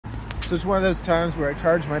So it's one of those times where I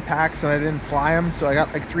charged my packs and I didn't fly them, so I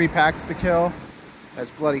got like 3 packs to kill.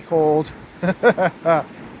 It's bloody cold.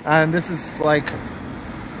 And this is like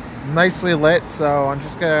nicely lit, so I'm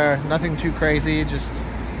just gonna, nothing too crazy, just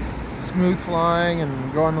smooth flying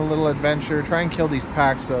and go on a little adventure. Try and kill these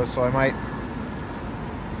packs though, so I might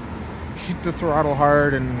keep the throttle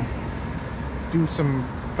hard and do some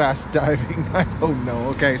fast diving. I don't know.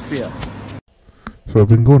 Okay, see ya. So I've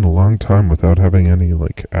been going a long time without having any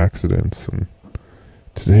like accidents, and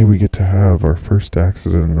today we get to have our first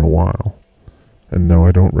accident in a while. And no,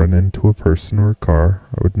 I don't run into a person or a car.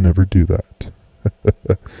 I would never do that.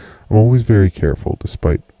 I'm always very careful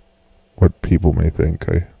despite what people may think.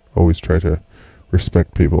 I always try to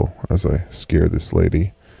respect people as I scare this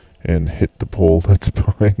lady and hit the pole that's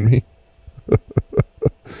behind me. But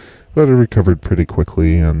I recovered pretty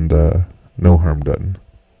quickly and no harm done.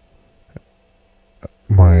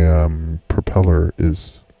 My propeller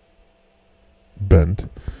is bent,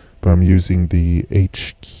 but I'm using the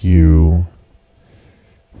HQ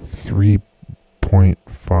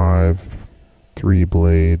 3.5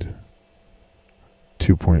 3-blade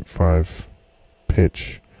 2.5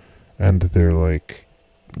 pitch, and they're like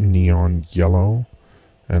neon yellow,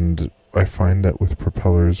 and I find that with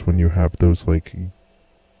propellers, when you have those like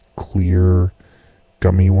clear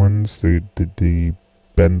gummy ones, they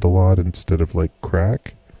bend a lot instead of like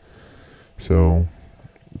crack, so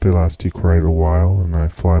they last you quite a while, and I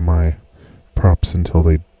fly my props until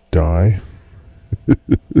they die.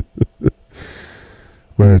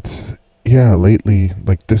 But yeah, lately,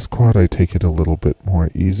 like this quad, I take it a little bit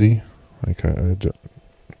more easy. Like I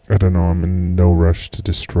don't know, I'm in no rush to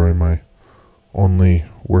destroy my only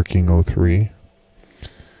working 03.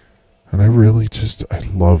 And I really I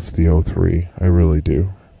love the 03. I really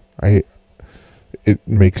do. It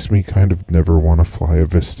makes me kind of never want to fly a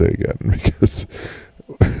Vista again, because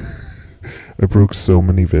I broke so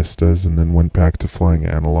many Vistas and then went back to flying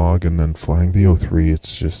analog, and then flying the 03,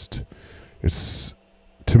 it's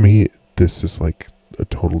to me, this is like a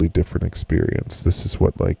totally different experience. This is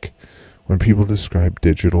what, like, when people describe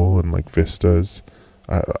digital and like Vistas,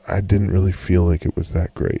 I didn't really feel like it was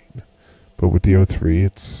that great. But with the 03,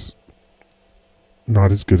 it's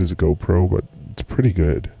not as good as a GoPro, but it's pretty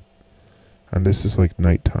good. And this is like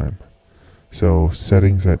nighttime. So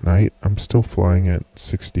settings at night, I'm still flying at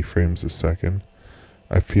 60 frames a second.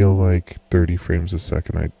 I feel like 30 frames a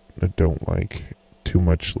second I don't like. Too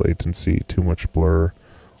much latency, too much blur,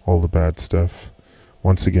 all the bad stuff.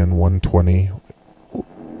 Once again, 120.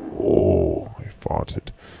 Oh, I fought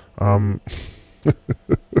it.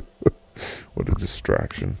 What a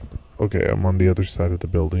distraction. Okay, I'm on the other side of the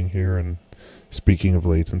building here, and speaking of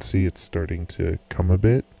latency, it's starting to come a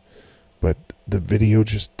bit. But the video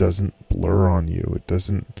just doesn't blur on you. It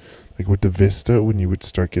doesn't, like with the Vista, when you would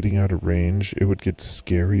start getting out of range, it would get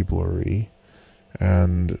scary blurry.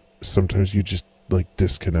 And sometimes you just like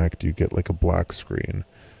disconnect, you get like a black screen,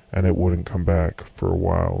 and it wouldn't come back for a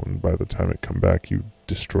while. And by the time it come back, you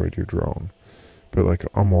destroyed your drone. But like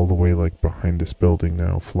I'm all the way like behind this building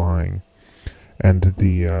now flying. And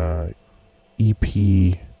the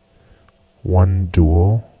EP1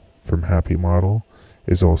 Dual from Happy Model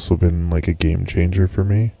has also been like a game changer for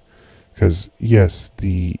me, because yes,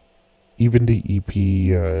 even the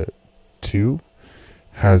EP2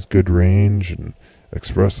 has good range, and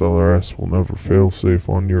Express ELRS will never fail safe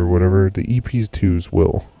on you or whatever. The EP2s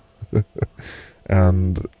will.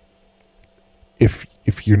 And if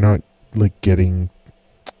you're not like getting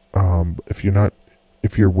if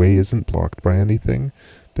your way isn't blocked by anything,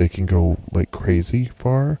 they can go like crazy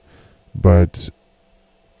far. But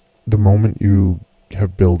the moment you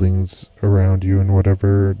have buildings around you and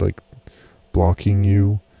whatever like blocking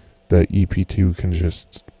you, that EP2 can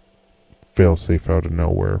just fail safe out of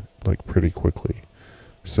nowhere like pretty quickly.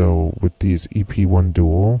 So with these EP1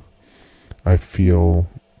 Dual, I feel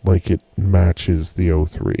like it matches the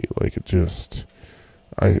 03. Like it just,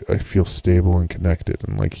 I feel stable and connected,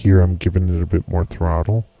 and like here I'm giving it a bit more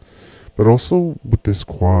throttle. But also with this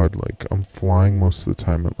quad, like I'm flying most of the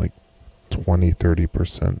time at like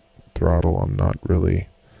 20-30% throttle. I'm not really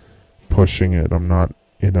pushing it. I'm not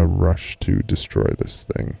in a rush to destroy this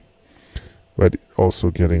thing. But also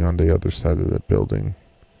getting on the other side of that building,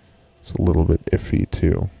 it's a little bit iffy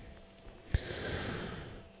too.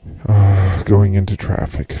 Going into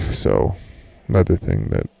traffic, so another thing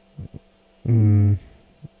that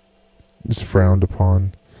is frowned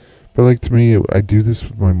upon. But like to me, I do this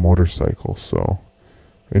with my motorcycle, so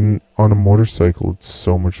on a motorcycle it's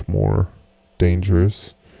so much more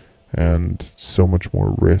dangerous and so much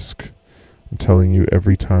more risk. I'm telling you,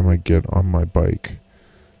 every time I get on my bike,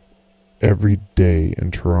 every day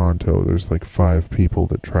in Toronto, there's like 5 people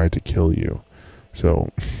that try to kill you.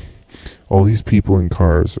 So all these people in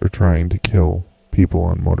cars are trying to kill people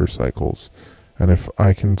on motorcycles. And if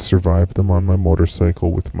I can survive them on my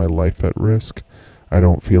motorcycle with my life at risk, I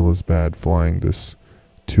don't feel as bad flying this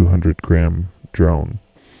 200-gram drone.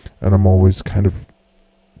 And I'm always kind of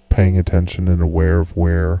paying attention and aware of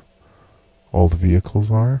where all the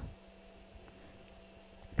vehicles are.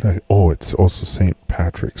 It's also St.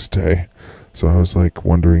 Patrick's Day. So I was like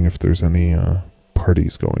wondering if there's any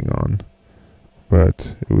parties going on.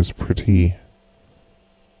 But it was pretty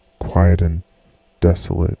quiet and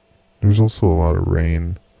desolate. There's also a lot of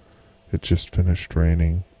rain. It just finished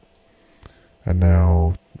raining. And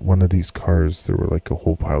now one of these cars, there were like a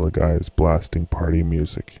whole pile of guys blasting party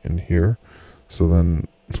music in here. So then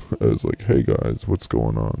I was like, hey guys, what's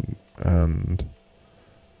going on? And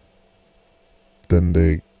then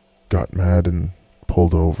they got mad and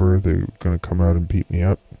pulled over. They were going to come out and beat me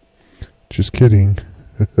up. Just kidding.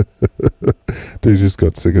 They just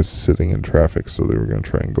got sick of sitting in traffic, so they were going to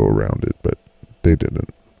try and go around it, but they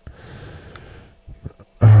didn't.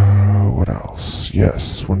 What else?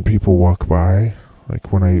 Yes, when people walk by,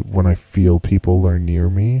 like when I feel people are near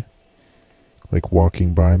me, like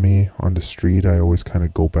walking by me on the street, I always kind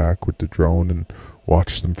of go back with the drone and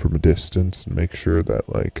watch them from a distance and make sure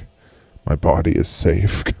that like my body is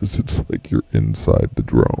safe, because it's like you're inside the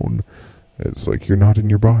drone. It's like you're not in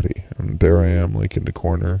your body. And there I am, like in the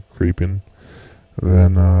corner, creeping.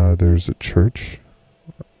 Then there's a church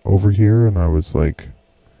over here, and I was like,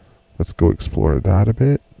 let's go explore that a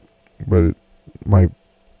bit. But my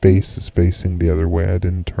face is facing the other way. I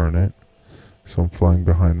didn't turn it. So I'm flying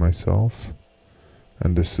behind myself.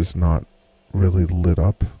 And this is not really lit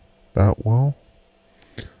up that well.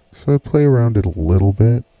 So I play around it a little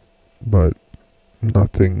bit, but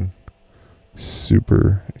nothing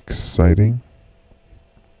super exciting.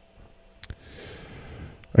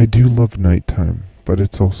 I do love nighttime, but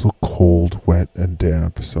it's also cold, wet, and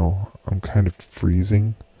damp, so I'm kind of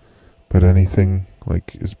freezing. But anything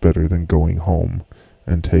like is better than going home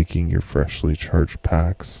and taking your freshly charged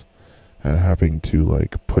packs and having to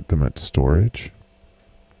like put them at storage.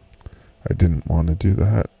 I didn't want to do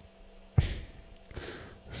that.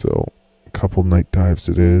 So a couple night dives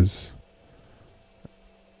it is.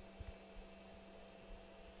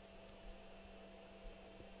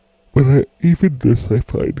 But even this I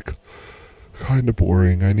find kind of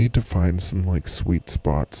boring. I need to find some like sweet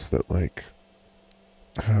spots that like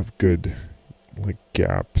have good like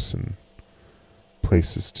gaps and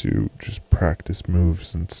places to just practice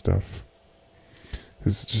moves and stuff.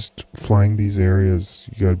 It's just flying these areas,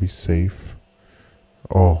 you gotta be safe.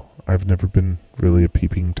 Oh, I've never been really a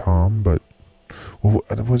peeping Tom, but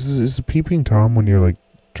is a peeping Tom when you're like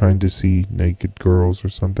trying to see naked girls or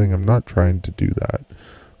something? I'm not trying to do that.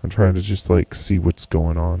 I'm trying to just like see what's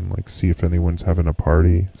going on, like see if anyone's having a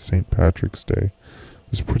party. St. Patrick's Day. It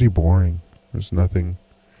was pretty boring. There's nothing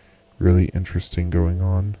really interesting going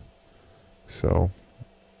on. So,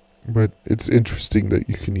 but it's interesting that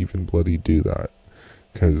you can even bloody do that.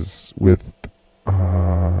 Because with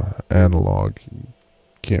analog, you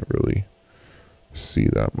can't really see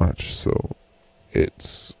that much. So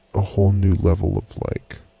it's a whole new level of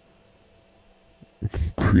like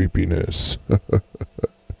creepiness.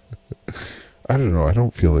 I don't know. I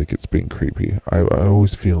don't feel like it's being creepy. I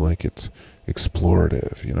always feel like it's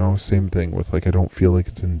explorative, you know? Same thing with like, I don't feel like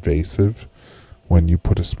it's invasive when you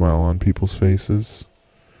put a smile on people's faces.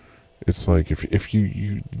 It's like if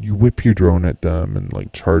you whip your drone at them and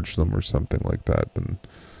like charge them or something like that, then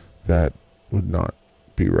that would not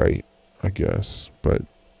be right, I guess. But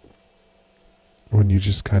when you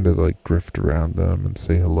just kind of like drift around them and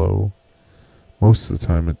say hello, most of the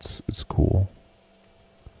time it's cool.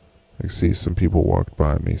 I see some people walked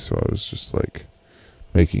by me, so I was just like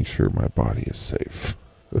making sure my body is safe.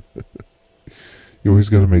 You always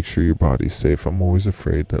got to make sure your body's safe. I'm always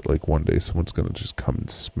afraid that like one day someone's going to just come and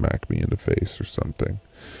smack me in the face or something.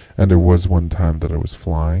 And there was one time that I was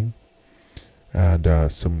flying,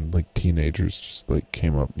 and some like teenagers just like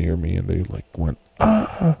came up near me and they like went,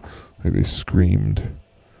 ah, like they screamed.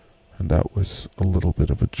 And that was a little bit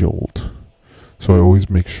of a jolt. So I always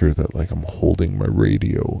make sure that like I'm holding my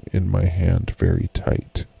radio in my hand very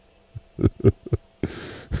tight.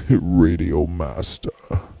 Radio master.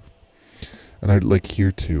 And I like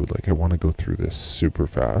here too, like I want to go through this super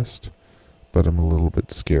fast, but I'm a little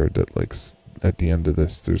bit scared that like at the end of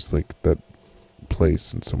this there's like that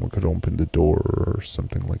place and someone could open the door or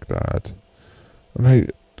something like that. And I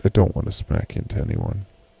don't want to smack into anyone.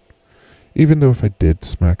 Even though if I did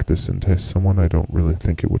smack this into someone, I don't really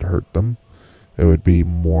think it would hurt them. it would be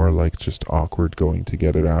more like just awkward going to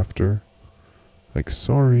get it after. Like,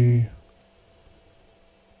 sorry,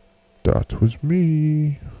 that was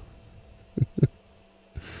me.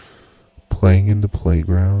 Playing in the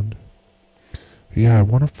playground. Yeah, I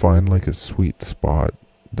want to find like a sweet spot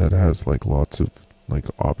that has like lots of like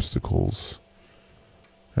obstacles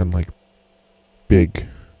and like big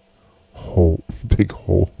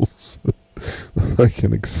holes that I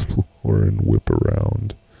can explore and whip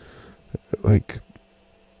around. Like,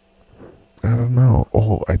 I don't know.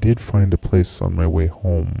 Oh, I did find a place on my way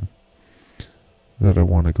home that I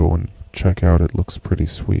want to go and check out. It looks pretty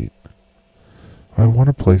sweet. I want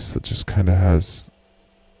a place that just kind of has...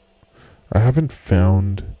 I haven't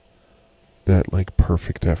found that like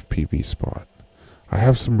perfect FPV spot. I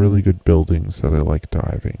have some really good buildings that I like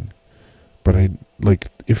diving. But I like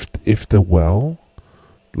if the well,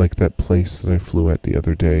 like that place that I flew at the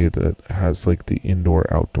other day that has like the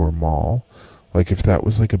indoor-outdoor mall, like if that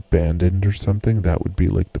was like abandoned or something, that would be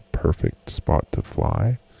like the perfect spot to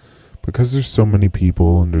fly. Because there's so many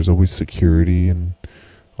people and there's always security and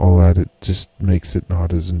all that, it just makes it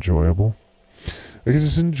not as enjoyable. Like,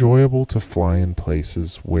 it's enjoyable to fly in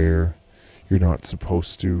places where you're not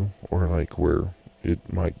supposed to, or like where it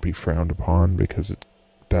might be frowned upon, because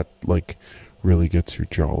that like really gets your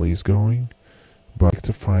jollies going. But I like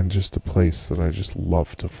to find just a place that I just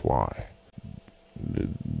love to fly.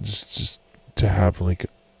 Just to have like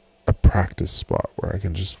a practice spot where I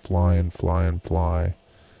can just fly and fly and fly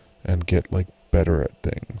and get like better at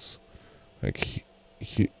things. Like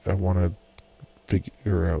I want to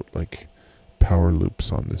figure out like power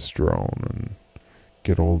loops on this drone and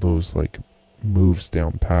get all those like moves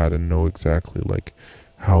down pat and know exactly like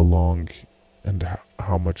how long and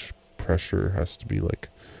how much pressure has to be like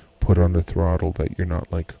put on the throttle that you're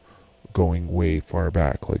not like going way far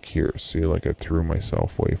back like here. See, like I threw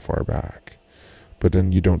myself way far back, but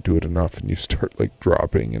then you don't do it enough and you start like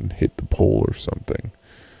dropping and hit the pole or something.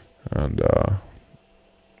 And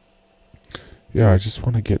yeah, I just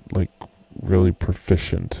want to get like really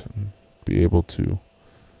proficient and be able to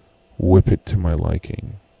whip it to my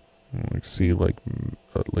liking. Like see like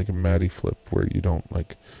a Matty flip where you don't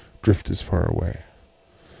like drift as far away.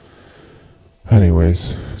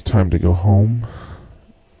 Anyways, time to go home.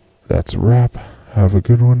 That's a wrap. Have a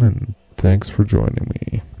good one and thanks for joining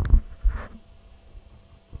me.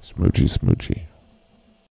 Smoochy smoochy.